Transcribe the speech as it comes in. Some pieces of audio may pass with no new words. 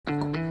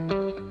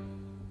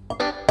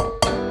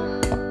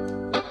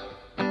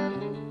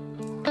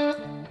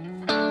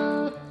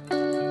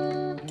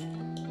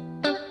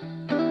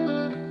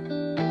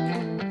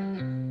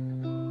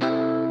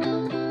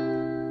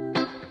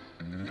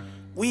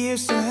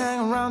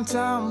hang around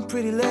town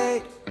pretty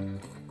late.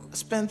 I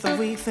spent the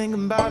week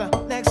thinking about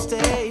our next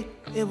day.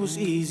 It was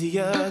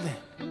easier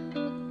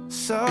then,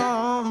 so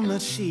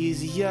much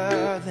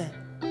easier then.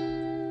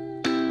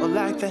 Or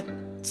like that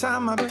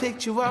time I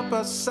picked you up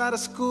outside of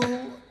school.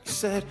 You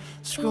said,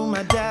 screw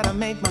my dad, I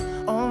make my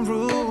own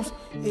rules.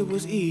 It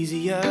was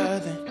easier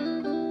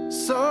then,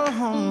 so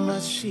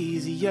much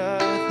easier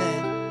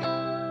then.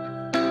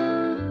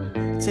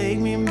 Take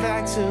me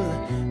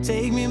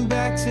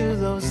back to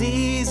those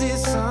easy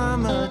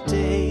summer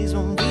days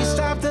when we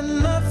stopped at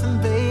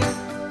nothing, baby.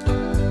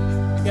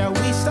 Yeah,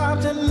 we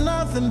stopped at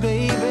nothing,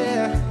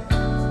 baby.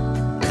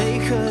 They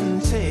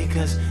couldn't take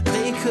us,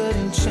 they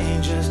couldn't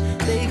change us,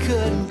 they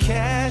couldn't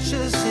catch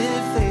us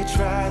if they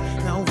tried.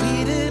 No,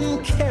 we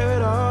didn't care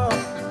at all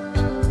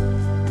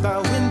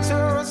about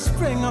winter or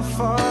spring or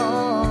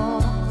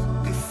fall.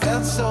 We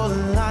felt so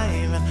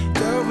alive, and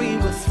girl, we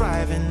were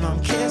thriving on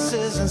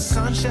kisses and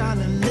sunshine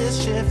and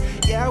mischief.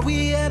 Yeah,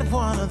 we had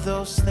one of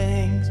those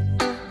things.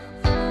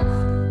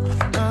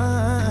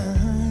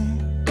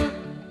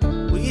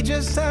 We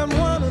just had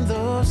one of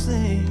those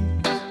things.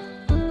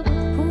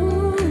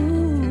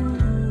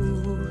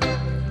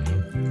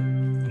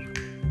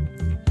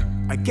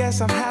 I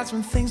guess I've had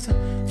some things to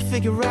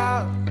figure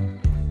out,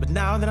 but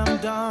now that I'm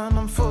done,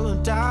 I'm full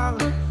of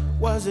doubt.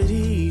 Was it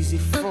easy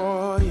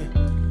for you?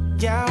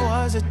 Yeah,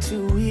 was it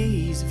too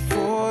easy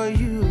for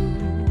you?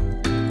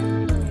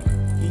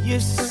 You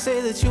used to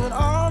say that you would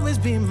always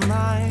be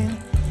mine,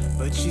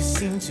 but you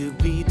seem to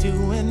be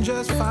doing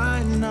just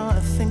fine. Now I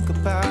think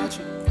about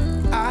you,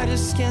 I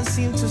just can't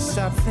seem to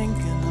stop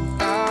thinking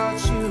about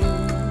you.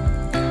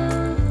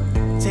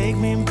 Take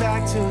me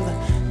back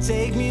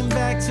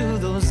to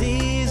those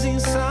easy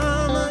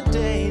summer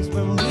days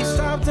when we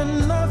stopped at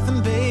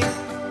nothing, babe.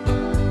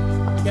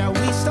 Yeah,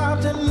 we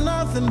stopped at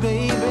nothing,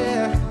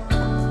 baby.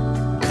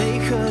 They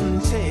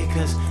couldn't take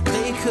us,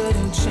 they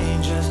couldn't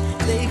change us,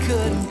 they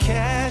couldn't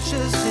catch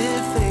us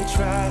if they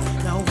tried.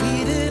 Now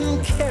we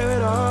didn't care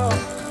at all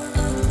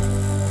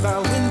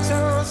about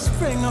winter or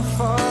spring or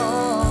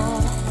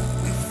fall.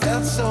 We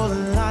felt so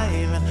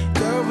alive, and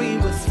girl, we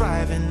were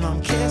thriving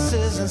on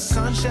kisses and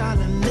sunshine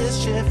and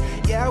mischief.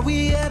 Yeah,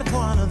 we had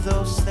one of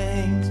those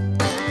things.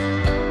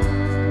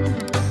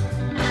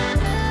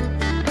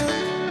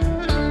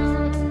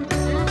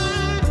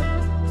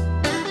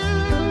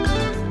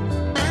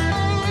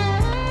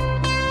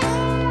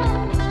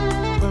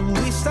 When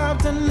we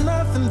stopped at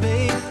nothing,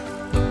 babe.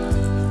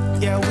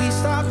 Yeah, we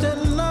stopped at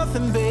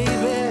nothing, baby.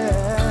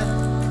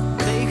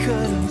 They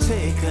couldn't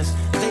take us,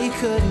 they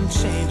couldn't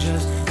change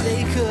us,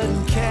 they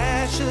couldn't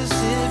catch us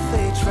if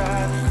they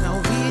tried. No,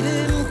 we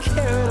didn't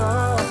care at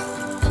all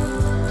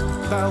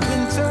about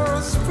winter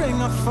or spring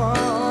or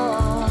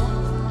fall.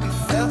 We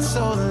felt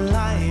so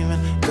alive,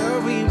 and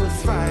girl, we were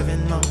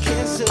thriving on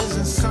kisses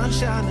and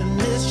sunshine and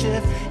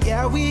mischief.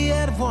 Yeah, we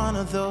had one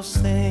of those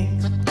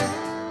things.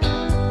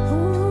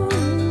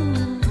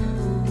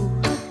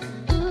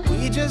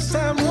 We just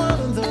had one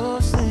of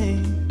those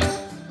things.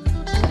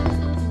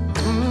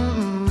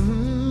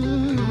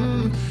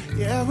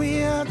 Yeah, we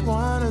had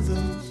one of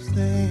those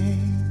things.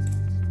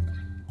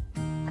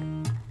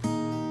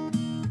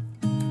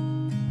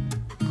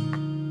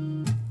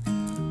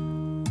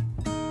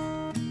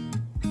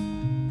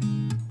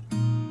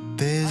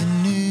 There's a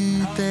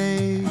new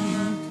day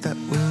that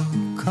will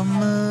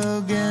come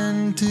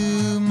again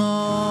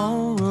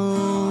tomorrow.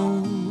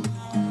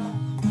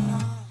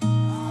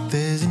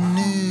 There's a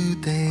new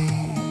day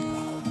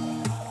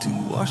to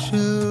wash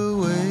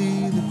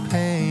away the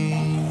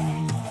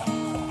pain.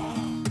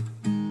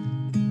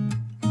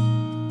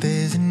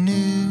 There's a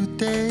new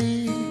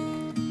day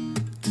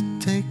to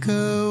take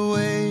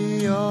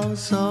away your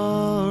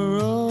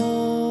sorrow,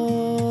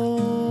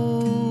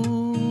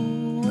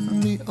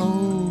 and the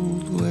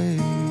old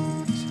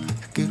ways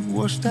get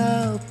washed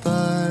out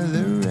by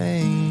the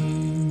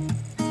rain.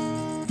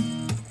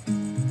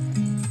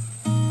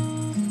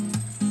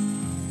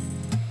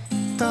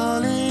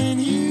 Darling,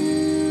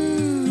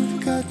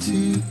 you've got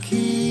to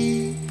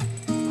keep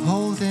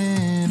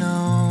holding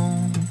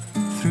on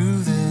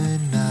through the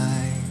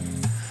night,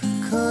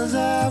 'cause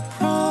I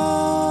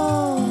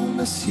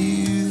promise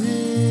you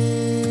this: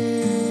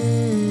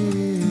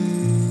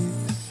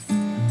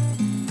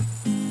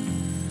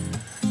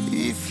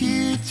 if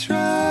you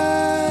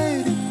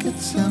try to get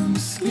some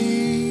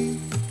sleep,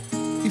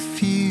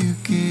 if you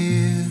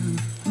give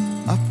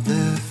up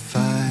the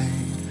fight,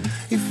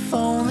 if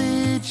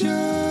only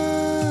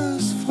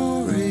just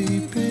for a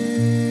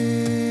bit,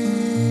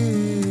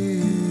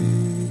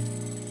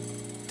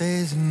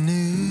 there's a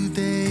new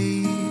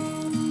day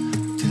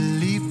to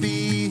leave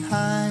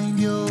behind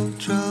your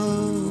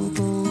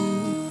troubles.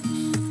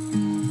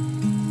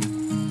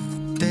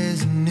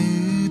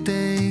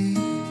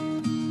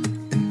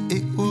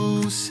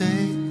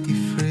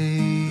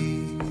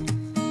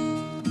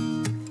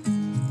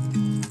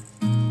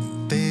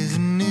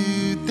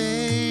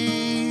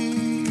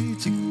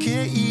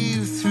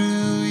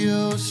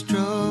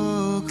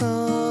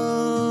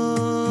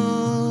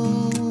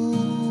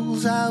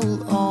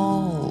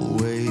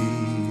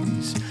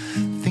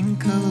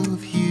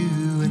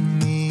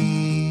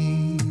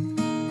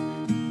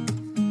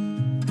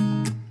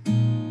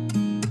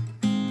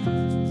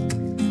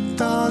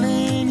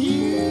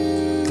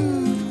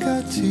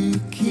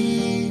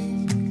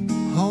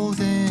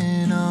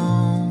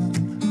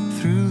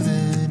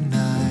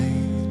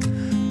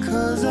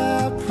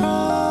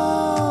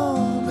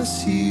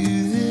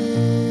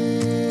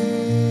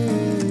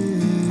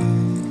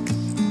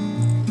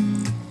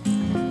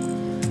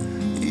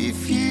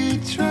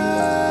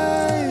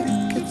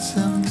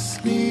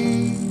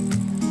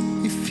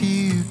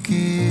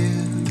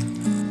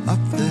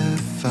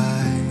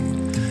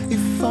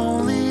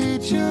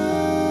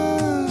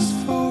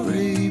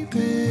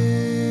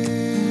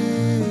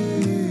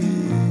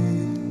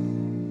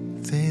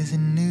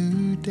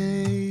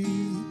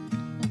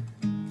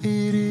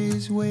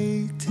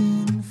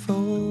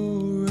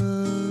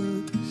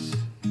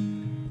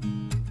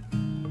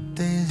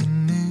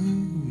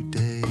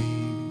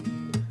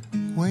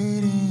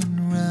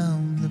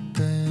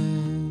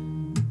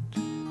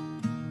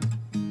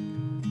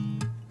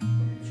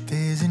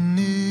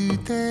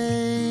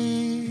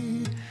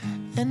 day,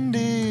 and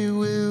it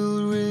will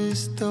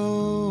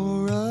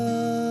restore us.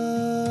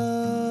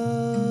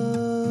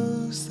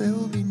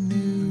 There'll be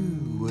new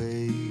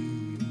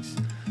ways.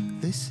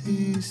 This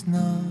is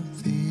not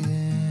the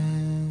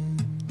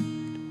end.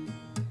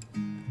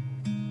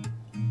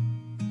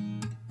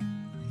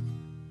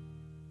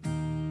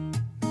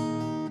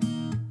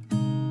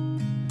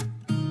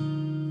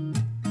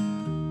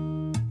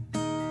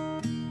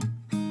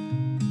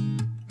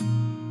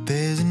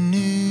 There's a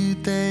new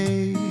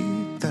day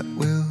that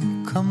will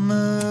come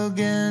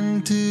again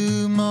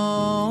tomorrow.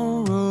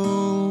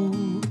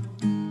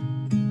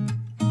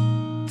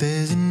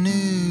 There's a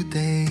new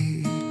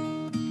day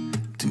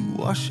to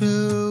wash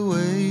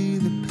away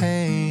the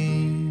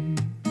pain.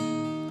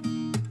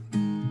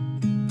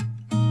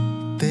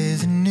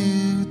 There's a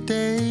new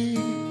day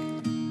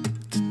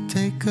to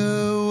take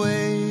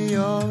away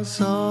your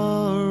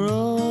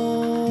sorrow.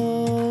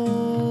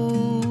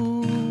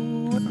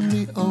 And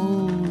the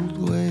old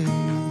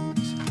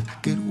ways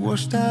get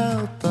washed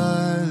out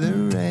by the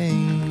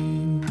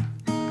rain.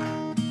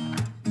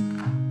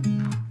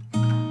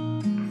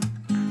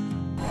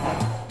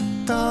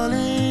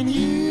 Darling,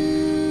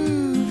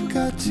 you've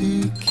got to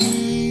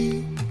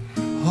keep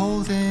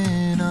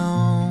holding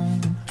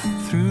on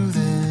through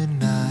the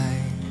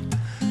night,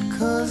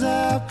 'cause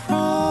I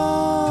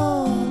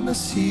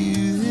promise you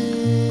this: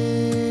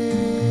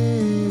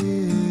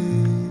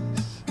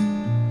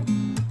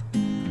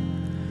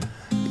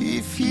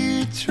 if you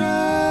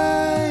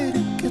try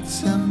to get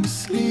some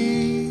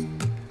sleep,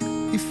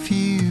 if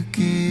you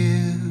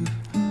give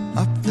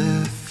up the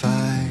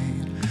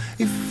fight,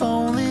 if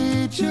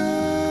only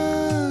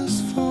just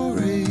for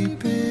a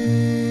bit,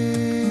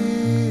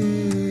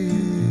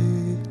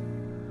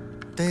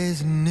 there's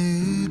a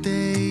new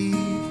day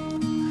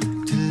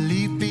to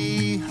leave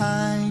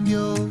behind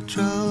your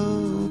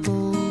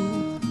troubles.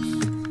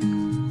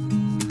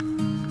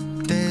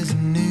 There's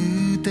a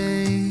new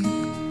day,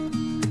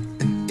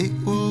 and it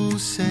will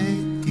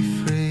set you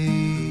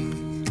free.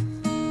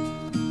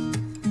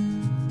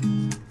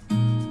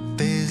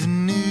 There's a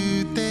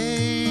new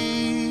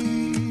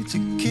day to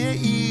get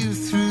you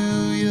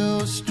through your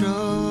struggles.